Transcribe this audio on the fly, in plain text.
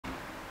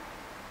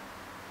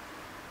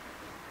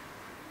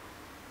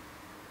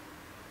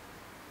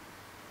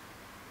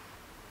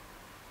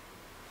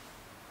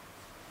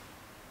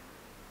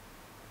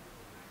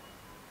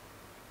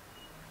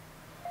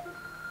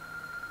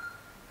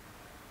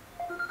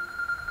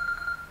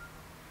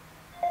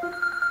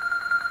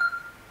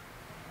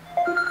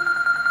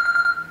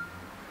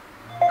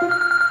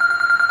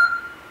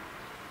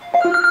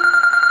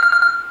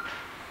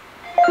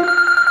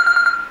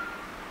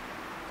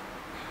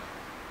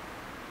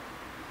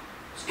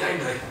It's game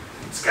day.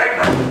 It's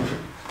game day.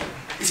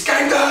 It's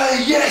game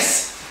day,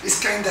 yes!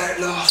 It's game day at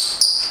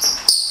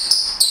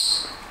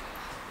last.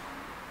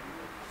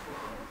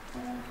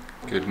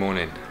 Good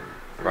morning.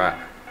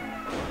 Right,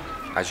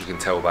 as you can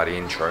tell by the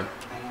intro,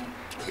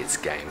 it's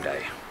game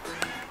day.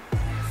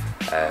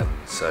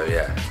 So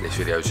yeah, this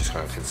video is just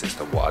going to consist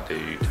of what I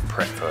do to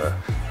prep for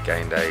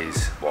game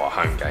days. Well, a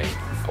home game.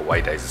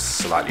 Away days is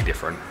slightly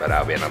different, but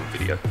that'll be another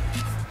video.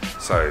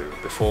 So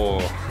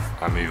before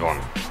I move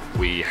on,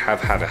 we have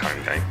had a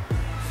home game,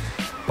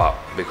 but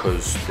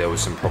because there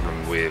was some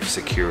problem with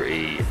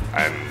security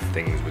and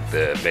things with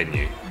the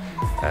venue,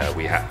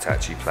 we had to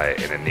actually play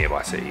it in a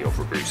nearby city of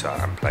Ragusa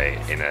and play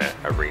it in an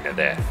arena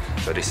there.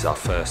 So this is our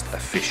first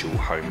official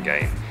home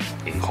game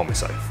in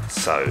Comiso.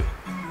 So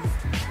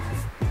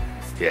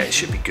yeah, it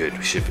should be good.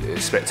 We should be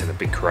expecting a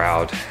big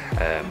crowd.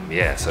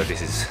 Yeah, so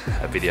this is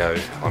a video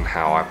on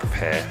how I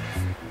prepare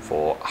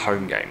for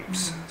home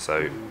games.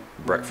 So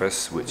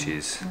breakfast, which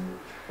is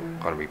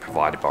going to be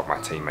provided by my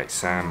teammate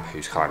Sam,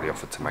 who's kindly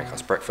offered to make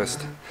us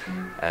breakfast.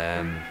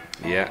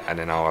 Yeah, and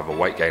then I'll have a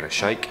weight gainer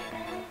shake.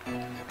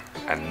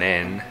 And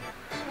then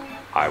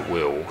I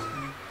will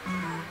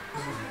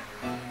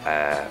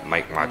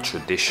make my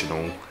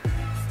traditional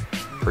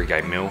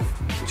pre-game meal,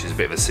 which is a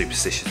bit of a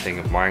superstitious thing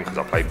of mine because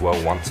I played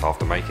well once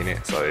after making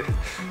it, so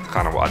it's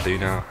kind of what I do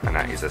now, and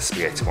that is a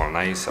spaghetti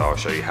bolognese. So I'll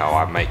show you how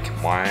I make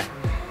my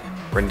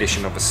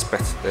rendition of a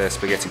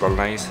spaghetti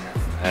bolognese.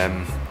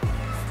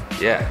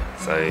 Yeah,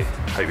 so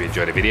hope you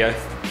enjoy the video.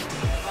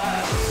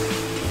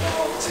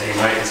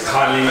 Teammate is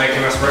kindly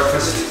making us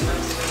breakfast.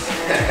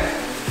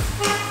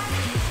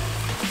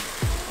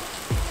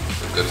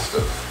 Some good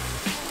stuff.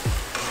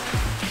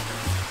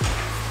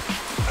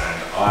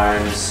 And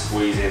I'm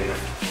squeezing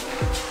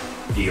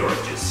the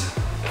oranges.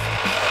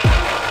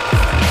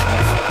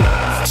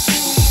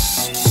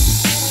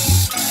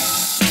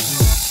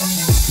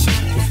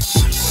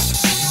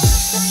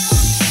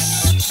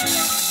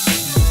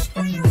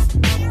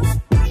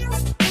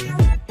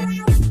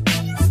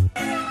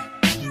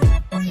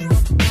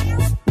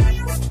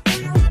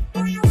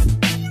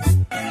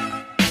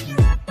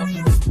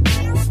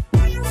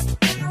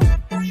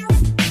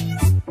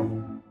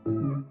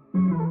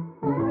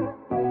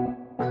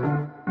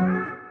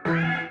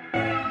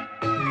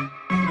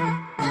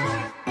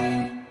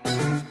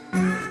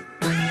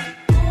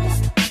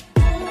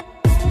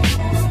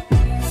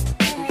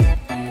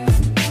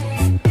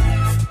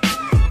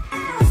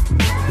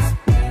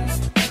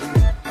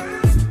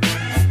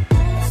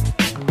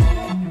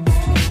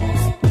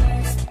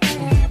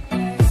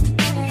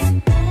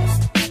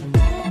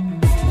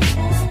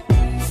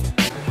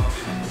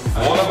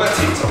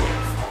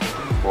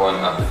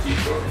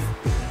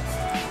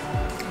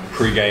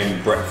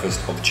 Pre-game breakfast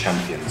of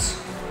champions.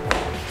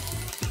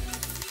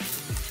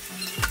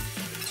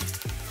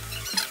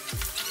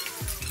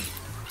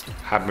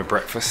 Had my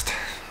breakfast.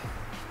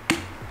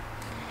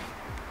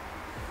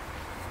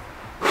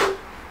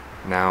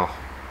 Now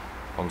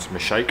onto my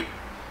shake.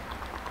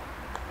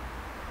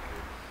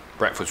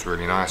 Breakfast was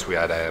really nice. We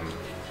had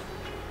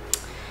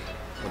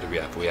what did we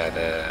have? We had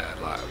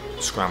like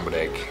scrambled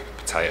egg,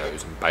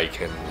 potatoes and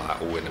bacon,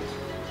 like all in a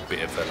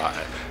bit of a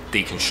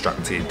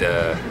deconstructed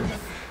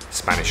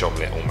Spanish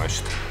omelette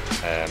almost,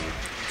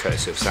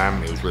 courtesy of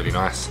Sam. It was really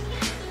nice.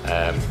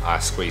 I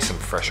squeezed some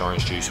fresh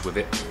orange juice with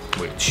it,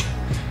 which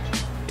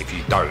if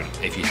you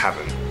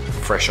haven't,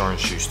 fresh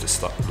orange juice to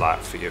start like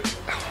for your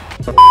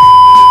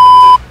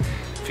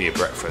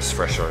breakfast,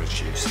 fresh orange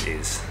juice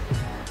is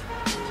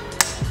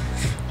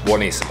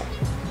buonissimo,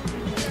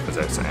 as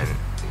I was saying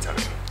in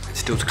Italian.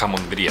 Still to come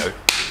on the video,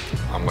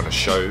 I'm going to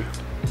show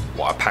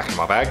what I pack in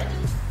my bag.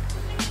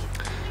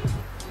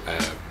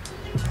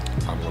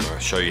 I'm going to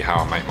show you how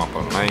I make my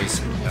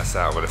bolognese. That's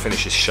that. I'm going to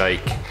finish this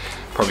shake.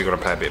 Probably going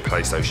to play a bit of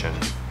PlayStation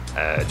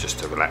just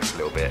to relax a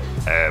little bit.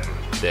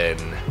 Then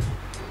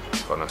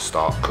I'm going to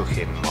start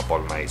cooking my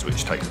bolognese,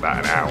 which takes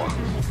about an hour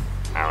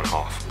and a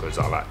half, because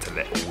I like to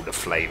let all the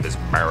flavours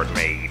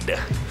marinade.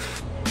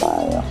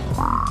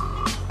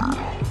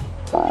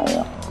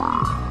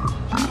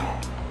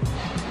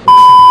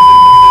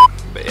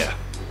 But yeah,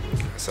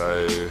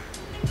 so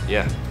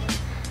yeah,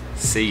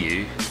 see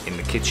you in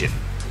the kitchen.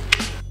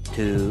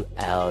 2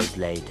 hours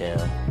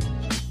later.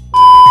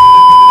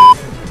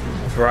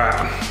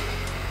 Right,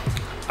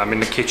 I'm in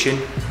the kitchen,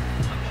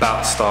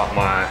 about to start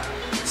my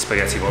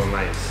spaghetti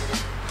bolognese.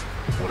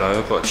 Although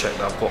I've got to check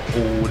that I've got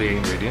all the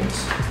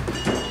ingredients.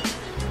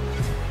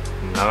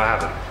 No, I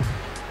haven't.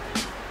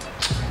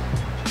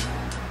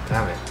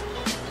 Damn it.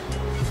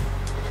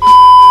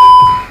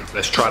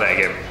 Let's try that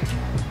again.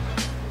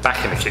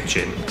 Back in the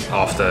kitchen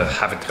after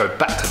having to go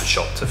back to the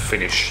shop to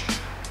finish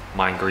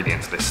my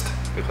ingredients list,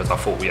 because I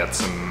thought we had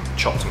some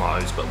chopped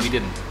tomatoes, but we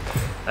didn't.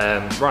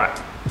 Right,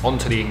 on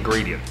to the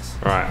ingredients.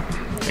 Right,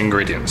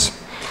 ingredients.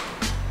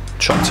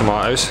 Chopped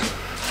tomatoes,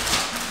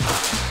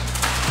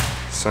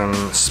 some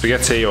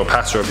spaghetti or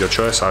pasta of your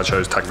choice. I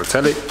chose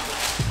tagliatelle.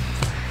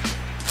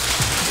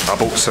 I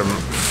bought some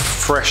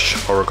fresh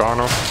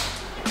oregano,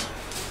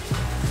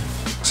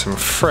 some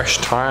fresh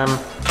thyme,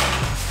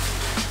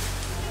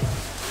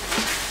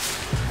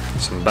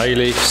 some bay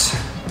leaves,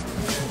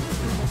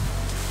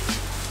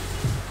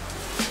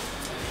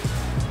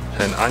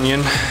 then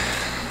onion,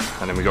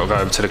 and then we got to go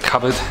over to the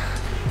cupboard.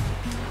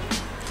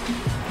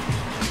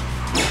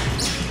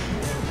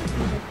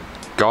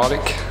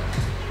 Garlic.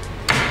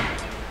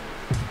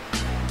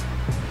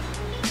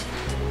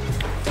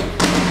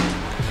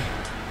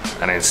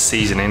 And then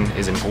seasoning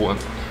is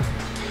important.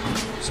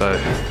 So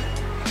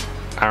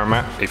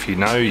Aromat, if you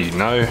know, you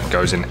know,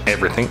 goes in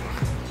everything.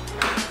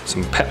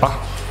 Some pepper.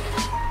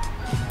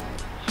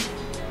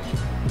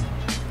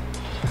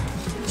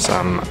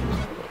 Some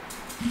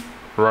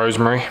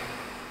rosemary.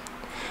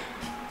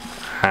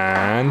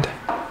 And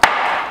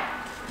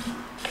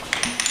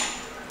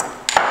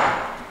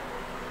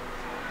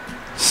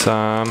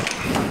some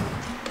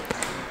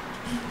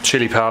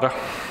chili powder.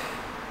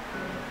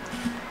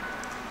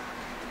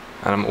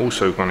 And I'm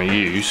also going to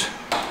use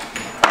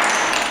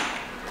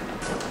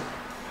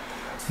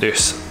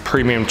this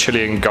premium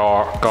chili and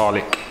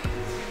garlic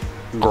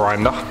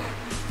grinder.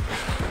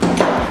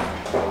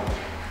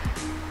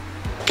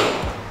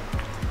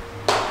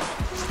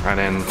 And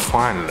then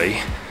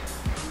finally,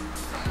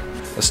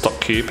 a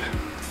stock cube.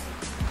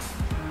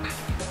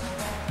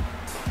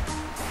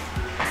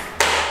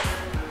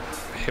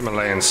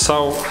 Himalayan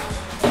salt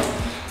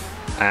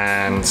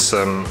and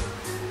some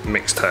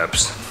mixed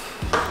herbs.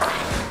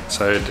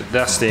 So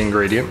that's the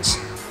ingredients.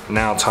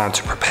 Now time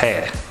to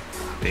prepare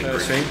the ingredients.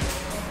 First thing,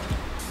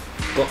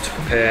 got to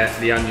prepare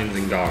the onions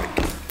and garlic.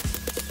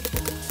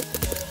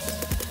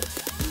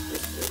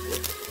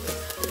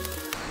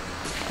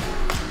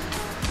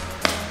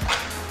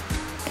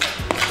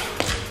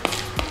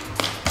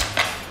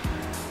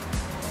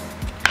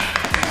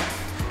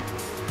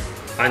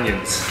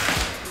 Onions,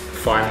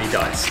 finely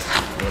diced.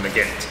 I'm gonna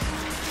get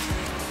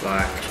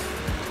like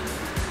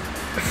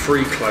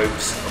 3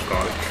 cloves of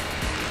garlic,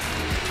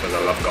 because I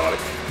love garlic.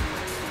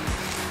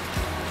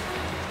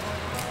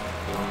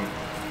 1,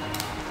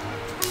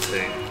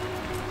 2,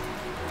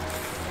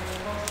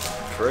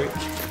 3.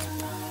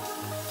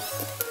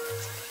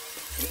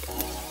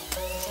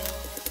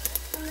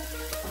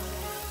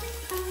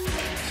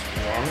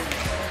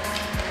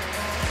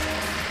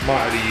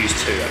 Might only use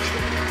 2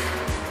 actually.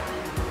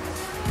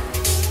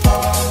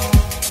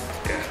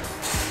 Yeah,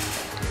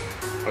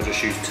 I'll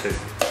just use 2.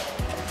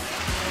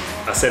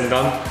 That's then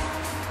done.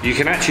 You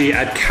can actually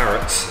add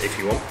carrots if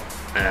you want.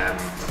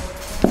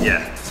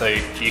 Yeah, so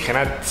you can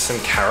add some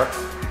carrot.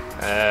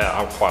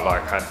 I quite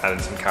like adding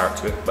some carrot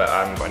to it, but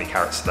I haven't got any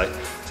carrots today.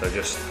 So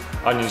just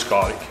onions,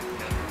 garlic.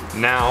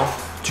 Now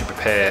to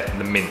prepare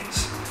the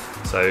mince.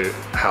 So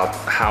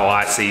how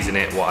I season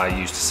it, what I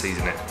use to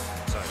season it.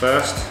 So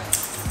first,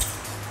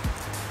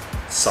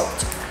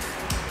 salt.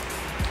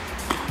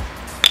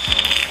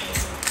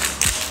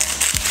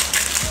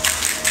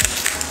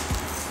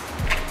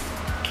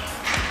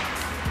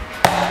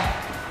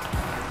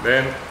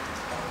 Then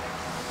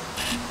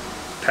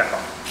pepper.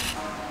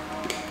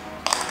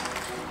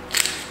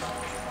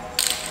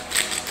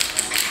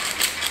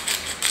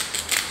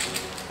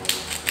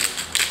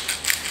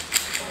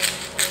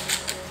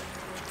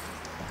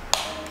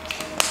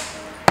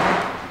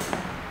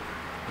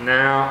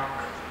 Now,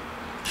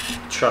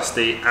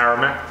 trusty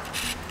Aromat.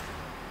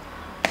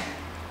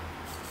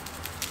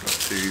 Not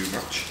too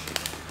much.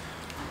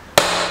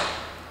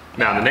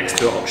 Now the next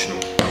two are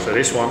optional. So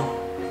this one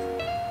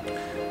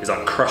is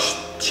like crushed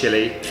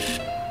chili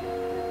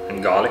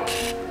and garlic.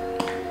 So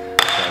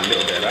a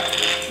little bit of that.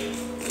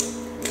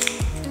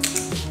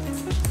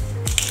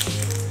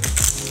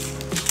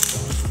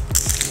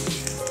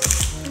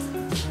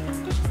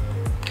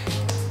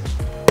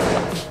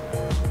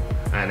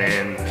 And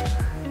then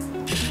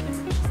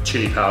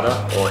chili powder,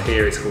 or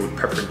here it's called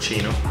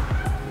peperoncino.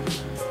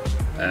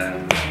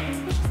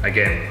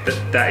 Again,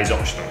 that is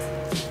optional.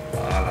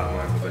 I like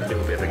mine with a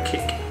little bit of a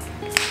kick.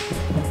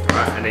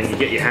 Alright, and then you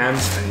get your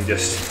hands and you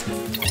just,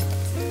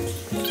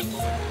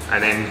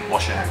 and then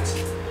wash your hands.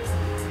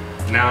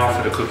 Now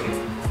for the cooking.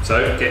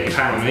 So get your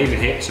pan on, and even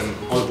hit some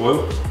olive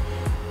oil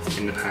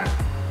in the pan.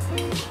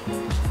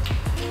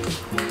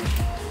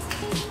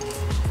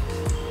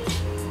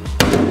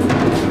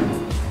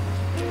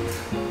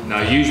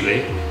 Now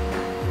usually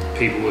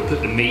people would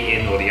put the meat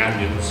in or the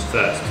onions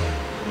first.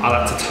 I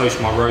like to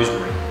toast my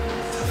rosemary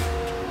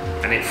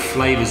and it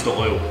flavours the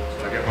oil.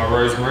 So I get my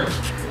rosemary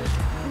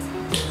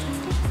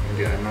and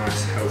get a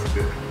nice healthy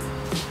bit.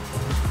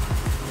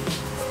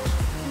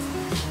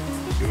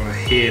 You want to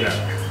hear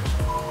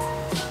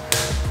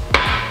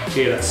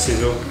that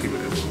sizzle, give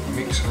it a little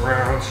mix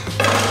around.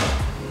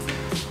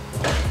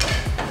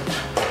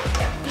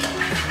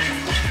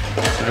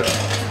 So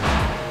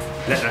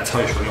let that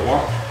toast for a little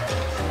while.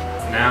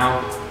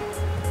 Now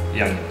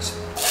the onions.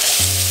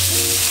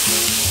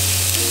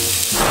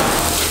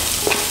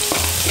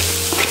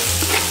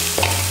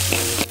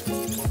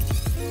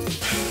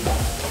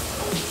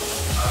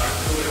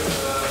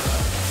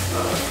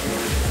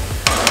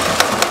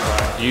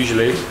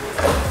 Usually I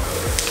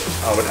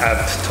would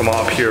add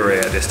tomato puree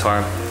at this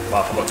time,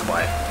 but I forgot to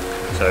buy it.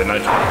 So no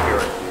tomato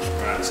puree.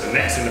 Right, so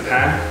next in the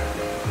pan,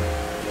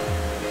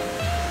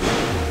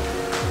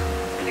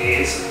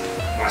 is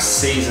my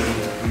seasoned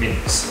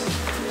mince.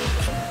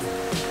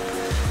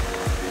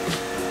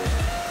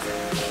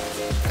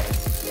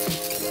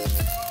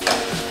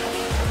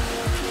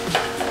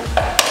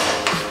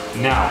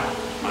 Now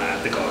I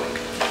add the garlic.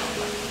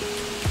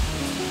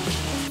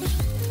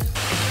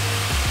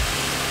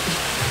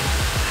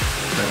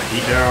 Turn the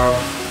heat down.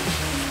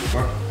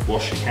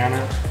 Wash your can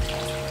out.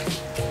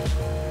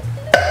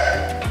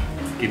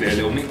 Give it a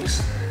little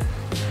mix.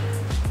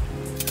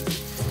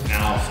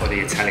 Now for the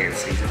Italian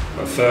season.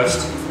 But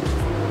first,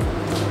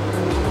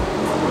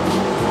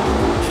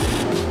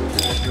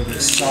 a little bit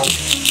of salt,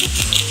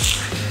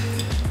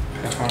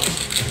 pepper,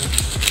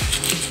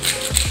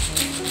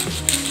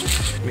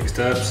 mixed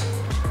herbs,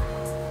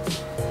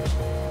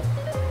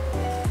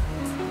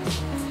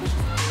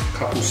 a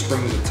couple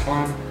sprigs of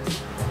thyme,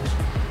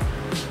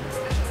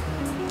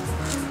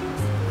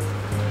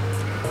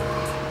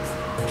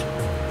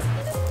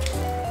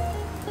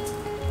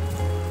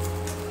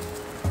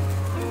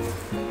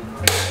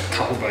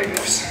 bay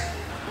leaves.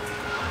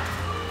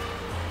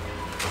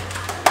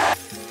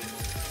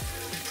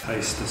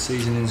 Taste the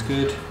seasoning's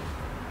good.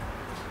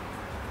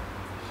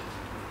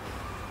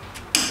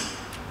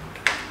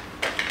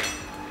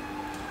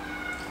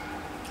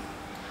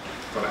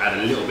 Got to add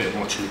a little bit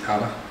more chili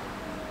powder.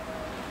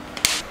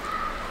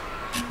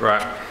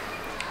 Right.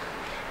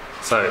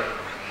 So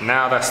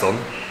now that's done,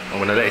 I'm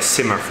going to let it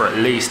simmer for at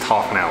least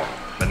half an hour.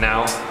 But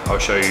now I'll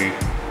show you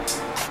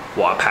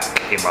what I pack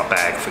in my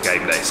bag for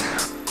game days.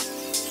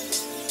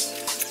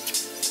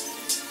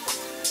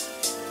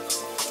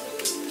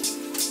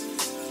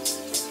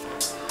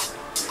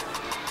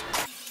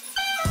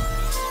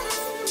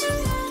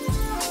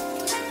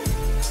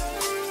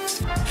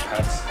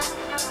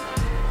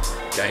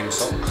 Game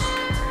socks,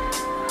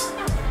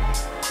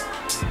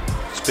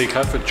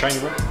 speaker for the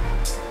training room,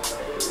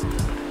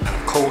 and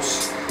of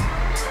course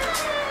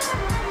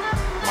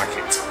my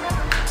kit.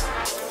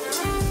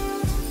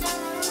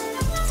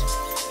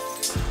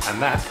 And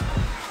that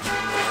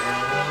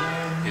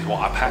is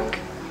what I pack.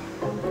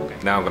 Okay.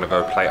 Now I'm going to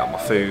go plate up my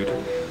food,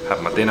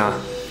 have my dinner.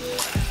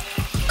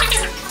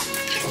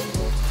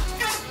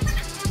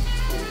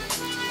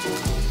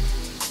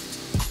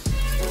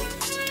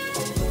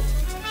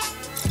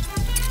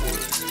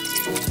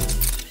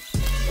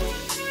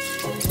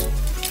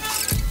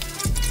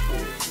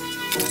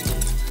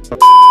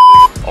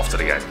 Off to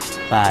the game.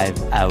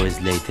 5 hours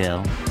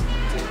later.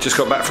 Just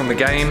got back from the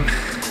game.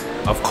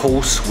 Of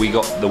course, we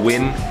got the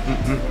win.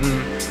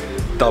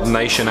 Dub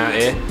Nation out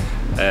here.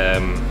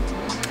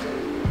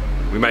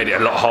 We made it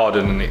a lot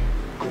harder than it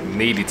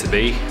needed to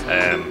be,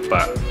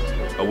 but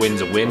a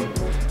win's a win,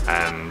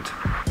 and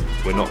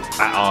we're not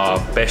at our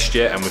best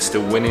yet, and we're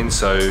still winning.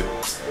 So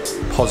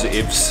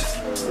positives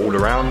all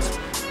around.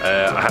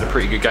 I had a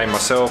pretty good game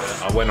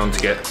myself. I went on to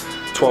get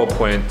 12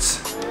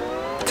 points.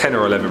 10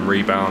 or 11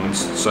 rebounds,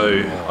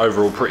 so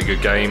overall pretty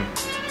good game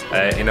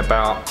in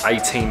about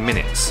 18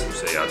 minutes.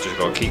 So yeah, I just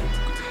got to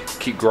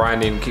keep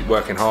grinding, keep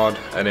working hard,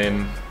 and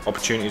then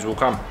opportunities will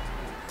come.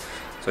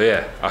 So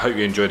yeah, I hope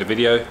you enjoyed the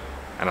video,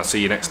 and I'll see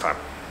you next time.